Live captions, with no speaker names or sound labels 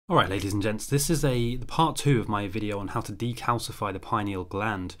Alright ladies and gents, this is the part 2 of my video on how to decalcify the pineal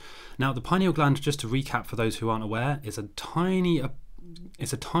gland. Now the pineal gland, just to recap for those who aren't aware, is a tiny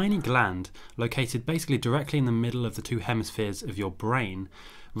gland located basically directly in the middle of the two hemispheres of your brain,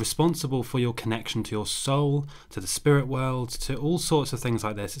 responsible for your connection to your soul, to the spirit world, to all sorts of things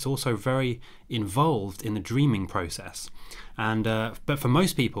like this. It's also very involved in the dreaming process. And but for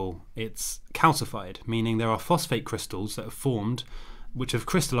most people it's calcified, meaning there are phosphate crystals that have formed which have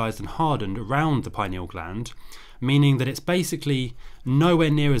crystallized and hardened around the pineal gland, meaning that it's basically nowhere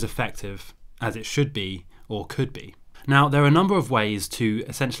near as effective as it should be or could be. Now, there are a number of ways to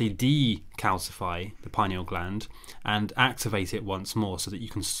essentially decalcify the pineal gland and activate it once more so that you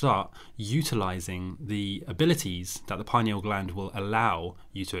can start utilizing the abilities that the pineal gland will allow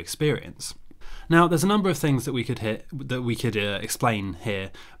you to experience. Now, there's a number of things that we could explain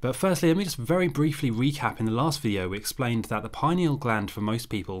here, but firstly, let me just very briefly recap. In the last video, we explained that the pineal gland for most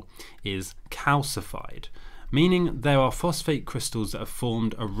people is calcified, meaning there are phosphate crystals that are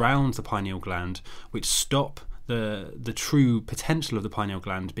formed around the pineal gland which stop the true potential of the pineal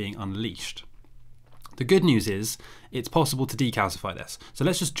gland being unleashed. The good news is it's possible to decalcify this. So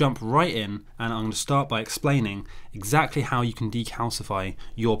let's just jump right in, and I'm going to start by explaining exactly how you can decalcify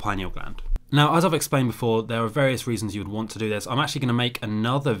your pineal gland. Now, as I've explained before, there are various reasons you would want to do this. I'm actually going to make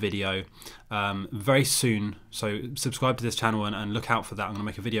another video very soon, so subscribe to this channel and look out for that. I'm going to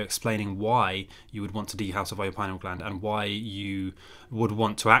make a video explaining why you would want to decalcify your pineal gland and why you would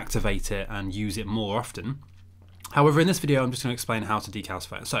want to activate it and use it more often. However, in this video, I'm just going to explain how to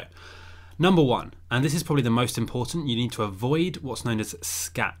decalcify it. So, number one, and this is probably the most important, you need to avoid what's known as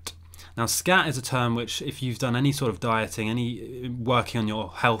scat. Now, scat is a term which, if you've done any sort of dieting, any working on your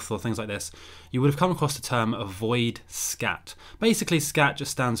health or things like this, you would have come across the term avoid scat. Basically, scat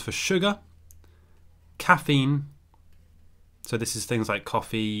just stands for sugar, caffeine, so this is things like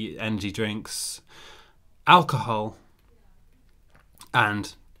coffee, energy drinks, alcohol,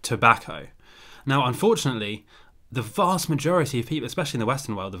 and tobacco. Now, unfortunately, the vast majority of people, especially in the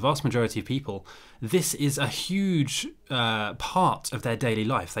Western world, the vast majority of people, this is a huge part of their daily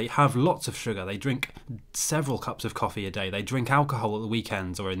life. They have lots of sugar, they drink several cups of coffee a day, they drink alcohol at the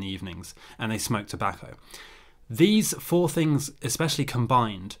weekends or in the evenings, and they smoke tobacco. These four things, especially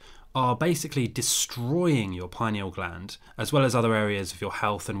combined, are basically destroying your pineal gland, as well as other areas of your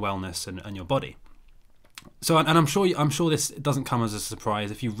health and wellness and your body. So, and I'm sure this doesn't come as a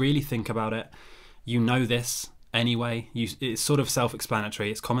surprise. If you really think about it, you know this. Anyway, it's sort of self-explanatory,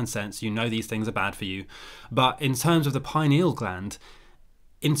 it's common sense, you know these things are bad for you. But in terms of the pineal gland,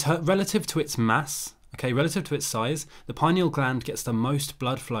 relative to its mass, okay, relative to its size, the pineal gland gets the most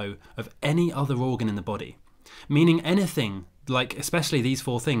blood flow of any other organ in the body. Meaning anything, like especially these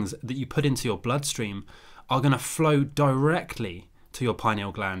four things that you put into your bloodstream, are going to flow directly to your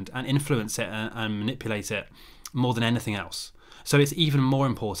pineal gland and influence it and manipulate it more than anything else. So it's even more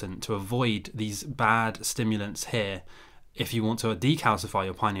important to avoid these bad stimulants here if you want to decalcify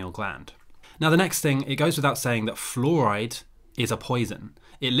your pineal gland. Now, the next thing, it goes without saying that fluoride is a poison.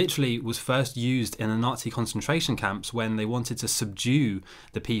 It literally was first used in the Nazi concentration camps when they wanted to subdue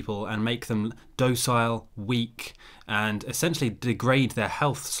the people and make them docile, weak, and essentially degrade their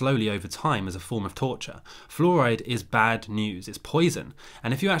health slowly over time as a form of torture. Fluoride is bad news, it's poison.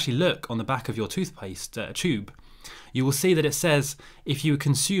 And if you actually look on the back of your toothpaste tube, you will see that it says if you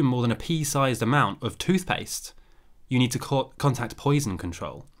consume more than a pea-sized amount of toothpaste, you need to contact poison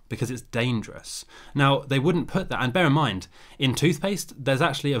control because it's dangerous. Now, they wouldn't put that, and bear in mind, in toothpaste, there's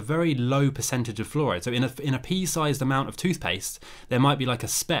actually a very low percentage of fluoride. So in a pea-sized amount of toothpaste, there might be like a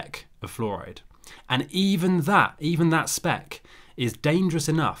speck of fluoride. And even that speck is dangerous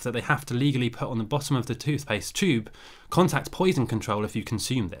enough that they have to legally put on the bottom of the toothpaste tube, contact poison control if you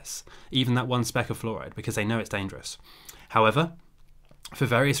consume this, even that one speck of fluoride, because they know it's dangerous. However, for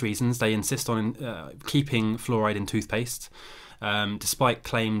various reasons, they insist on keeping fluoride in toothpaste, despite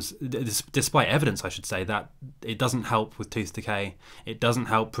evidence, I should say, that it doesn't help with tooth decay, it doesn't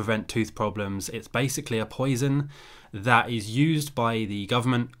help prevent tooth problems. It's basically a poison that is used by the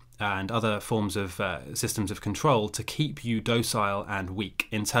government and other forms of systems of control to keep you docile and weak,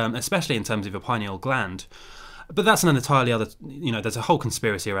 especially in terms of your pineal gland. But that's an entirely other, there's a whole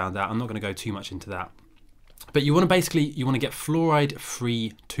conspiracy around that. I'm not going to go too much into that. But you want to get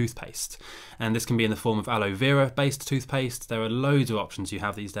fluoride-free toothpaste. And this can be in the form of aloe vera-based toothpaste. There are loads of options you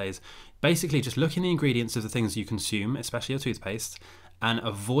have these days. Basically, just look in the ingredients of the things you consume, especially your toothpaste, and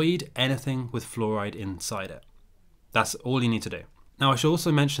avoid anything with fluoride inside it. That's all you need to do. Now I should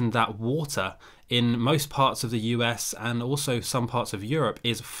also mention that water in most parts of the US and also some parts of Europe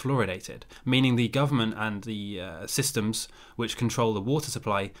is fluoridated, meaning the government and the systems which control the water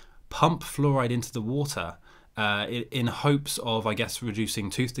supply pump fluoride into the water in hopes of, I guess,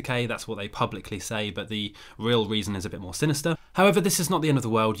 reducing tooth decay. That's what they publicly say, but the real reason is a bit more sinister. However, this is not the end of the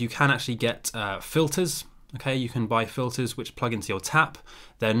world. You can actually get filters. Okay, you can buy filters which plug into your tap.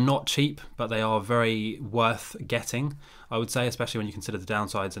 They're not cheap, but they are very worth getting, I would say, especially when you consider the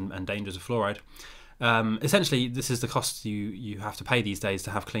downsides and dangers of fluoride. Essentially, this is the cost you have to pay these days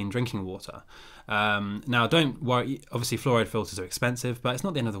to have clean drinking water. Now, don't worry, obviously fluoride filters are expensive, but it's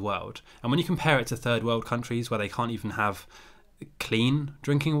not the end of the world. And when you compare it to third world countries where they can't even have clean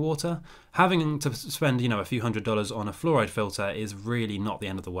drinking water, having to spend a few $100s on a fluoride filter is really not the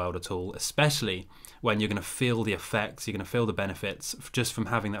end of the world at all, especially when you're going to feel the effects, you're going to feel the benefits just from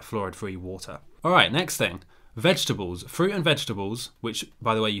having that fluoride free water. All right, next thing, vegetables, fruit and vegetables, which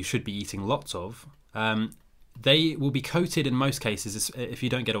by the way you should be eating lots of. They will be coated in most cases, if you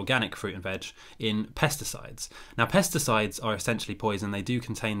don't get organic fruit and veg, in pesticides. Now, pesticides are essentially poison. They do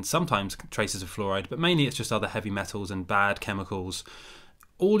contain sometimes traces of fluoride, but mainly it's just other heavy metals and bad chemicals.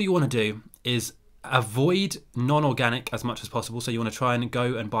 All you want to do is avoid non-organic as much as possible. So you want to try and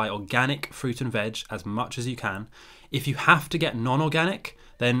go and buy organic fruit and veg as much as you can. If you have to get non-organic,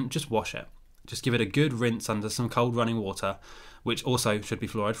 then just wash it. Just give it a good rinse under some cold running water, which also should be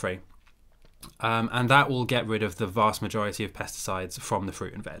fluoride free. And that will get rid of the vast majority of pesticides from the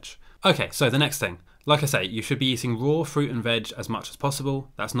fruit and veg. Okay, so the next thing, like I say, you should be eating raw fruit and veg as much as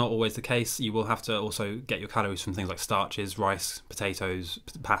possible. That's not always the case. You will have to also get your calories from things like starches, rice, potatoes,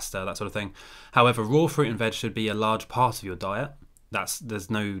 pasta, that sort of thing. However, raw fruit and veg should be a large part of your diet.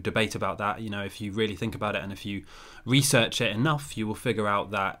 There's no debate about that. If you really think about it and if you research it enough, you will figure out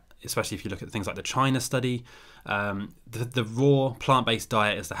that, especially if you look at things like the China study, the raw plant-based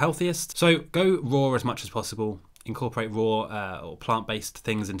diet is the healthiest. So go raw as much as possible. Incorporate raw or plant-based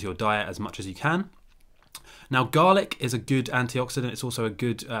things into your diet as much as you can. Now, garlic is a good antioxidant. It's also a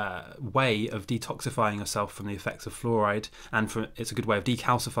good way of detoxifying yourself from the effects of fluoride, and it's a good way of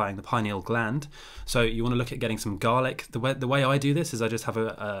decalcifying the pineal gland. So you want to look at getting some garlic. The way I do this is I just have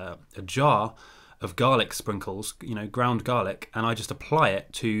a jar of garlic sprinkles, ground garlic, and I just apply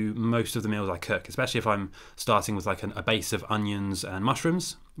it to most of the meals I cook, especially if I'm starting with like a base of onions and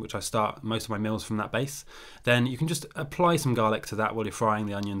mushrooms, which I start most of my meals from that base. Then you can just apply some garlic to that while you're frying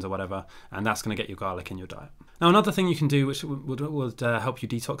the onions or whatever, and that's going to get your garlic in your diet. Now, another thing you can do which would help you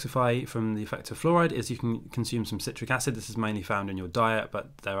detoxify from the effect of fluoride is you can consume some citric acid. This is mainly found in your diet,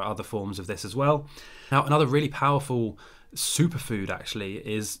 but there are other forms of this as well. Now, another really powerful superfood actually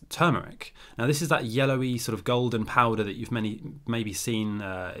is turmeric. Now, this is that yellowy sort of golden powder that you've maybe seen.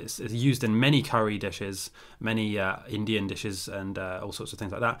 It's used in many curry dishes, many Indian dishes, and all sorts of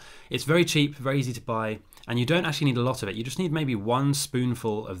things like that. It's very cheap, very easy to buy, and you don't actually need a lot of it. You just need maybe 1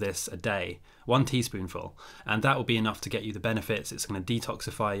 spoonful of this a day, 1 teaspoonful, and that will be enough to get you the benefits. It's going to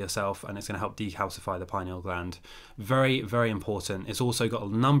detoxify yourself, and it's going to help decalcify the pineal gland. Very, very important. It's also got a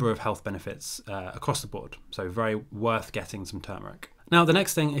number of health benefits across the board, so very worth getting some turmeric. Now, the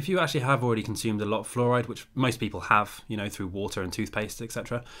next thing, if you actually have already consumed a lot of fluoride, which most people have, through water and toothpaste,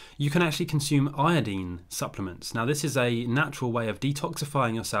 etc., you can actually consume iodine supplements. Now, this is a natural way of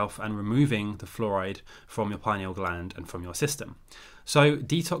detoxifying yourself and removing the fluoride from your pineal gland and from your system. So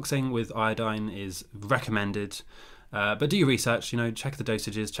detoxing with iodine is recommended, but do your research, check the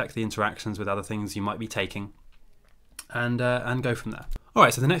dosages, check the interactions with other things you might be taking, and go from there. All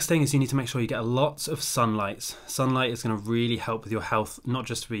right, so the next thing is you need to make sure you get lots of sunlight. Sunlight is going to really help with your health, not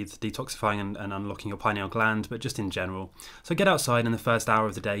just with detoxifying and unlocking your pineal gland, but just in general. So get outside in the first hour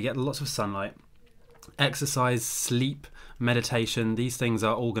of the day, get lots of sunlight. Exercise, sleep, meditation, these things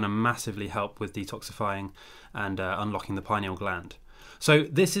are all going to massively help with detoxifying and unlocking the pineal gland. So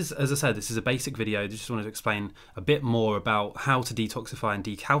this is, as I said, this is a basic video. I just wanted to explain a bit more about how to detoxify and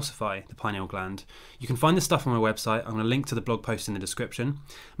decalcify the pineal gland. You can find this stuff on my website. I'm going to link to the blog post in the description.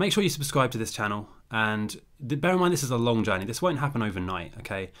 Make sure you subscribe to this channel, and bear in mind this is a long journey. This won't happen overnight,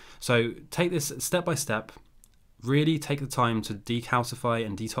 okay? So take this step by step. Really take the time to decalcify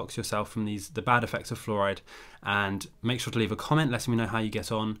and detox yourself from the bad effects of fluoride, and make sure to leave a comment letting me know how you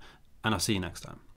get on, and I'll see you next time.